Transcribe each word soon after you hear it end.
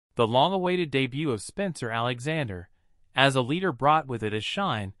The long-awaited debut of Spencer Alexander, as a leader, brought with it a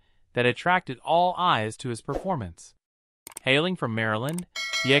shine that attracted all eyes to his performance. Hailing from Maryland,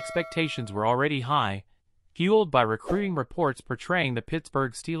 the expectations were already high, fueled by recruiting reports portraying the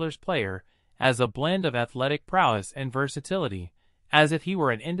Pittsburgh Steelers player as a blend of athletic prowess and versatility, as if he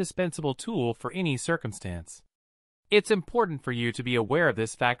were an indispensable tool for any circumstance. It's important for you to be aware of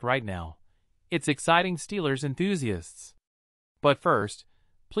this fact right now. It's exciting, Steelers enthusiasts. But first,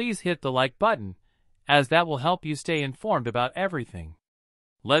 please hit the like button, as that will help you stay informed about everything.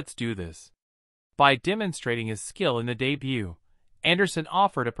 Let's do this. By demonstrating his skill in the debut, Anderson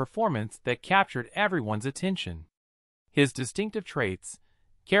offered a performance that captured everyone's attention. His distinctive traits,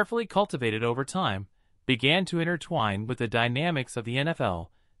 carefully cultivated over time, began to intertwine with the dynamics of the NFL,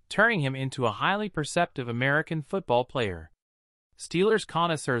 turning him into a highly perceptive American football player. Steelers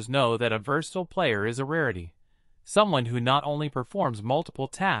connoisseurs know that a versatile player is a rarity, someone who not only performs multiple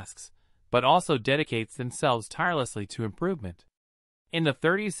tasks, but also dedicates themselves tirelessly to improvement. In the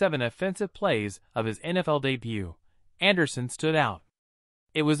 37 offensive plays of his NFL debut, Anderson stood out.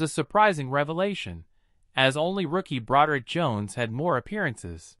 It was a surprising revelation, as only rookie Broderick Jones had more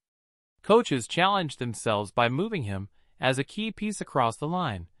appearances. Coaches challenged themselves by moving him as a key piece across the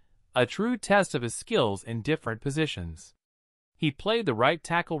line, a true test of his skills in different positions. He played the right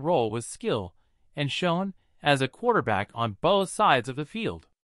tackle role with skill and shone as a quarterback on both sides of the field.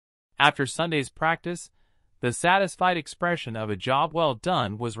 After Sunday's practice, the satisfied expression of a job well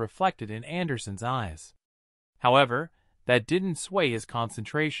done was reflected in Anderson's eyes. However, that didn't sway his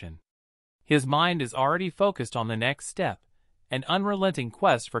concentration. His mind is already focused on the next step, an unrelenting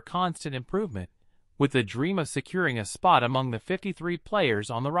quest for constant improvement, with the dream of securing a spot among the 53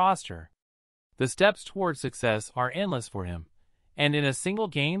 players on the roster. The steps toward success are endless for him, and in a single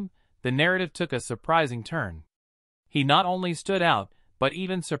game, the narrative took a surprising turn. He not only stood out, but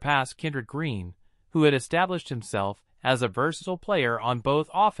even surpassed Kendrick Green, who had established himself as a versatile player on both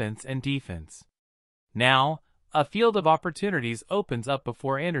offense and defense. Now, a field of opportunities opens up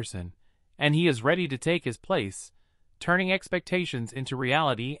before Anderson, and he is ready to take his place, turning expectations into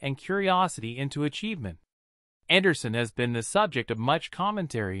reality and curiosity into achievement. Anderson has been the subject of much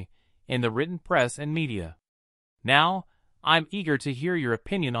commentary in the written press and media. Now, I'm eager to hear your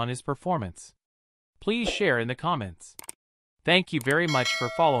opinion on his performance. Please share in the comments. Thank you very much for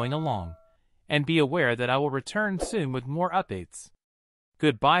following along, and be aware that I will return soon with more updates.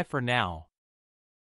 Goodbye for now.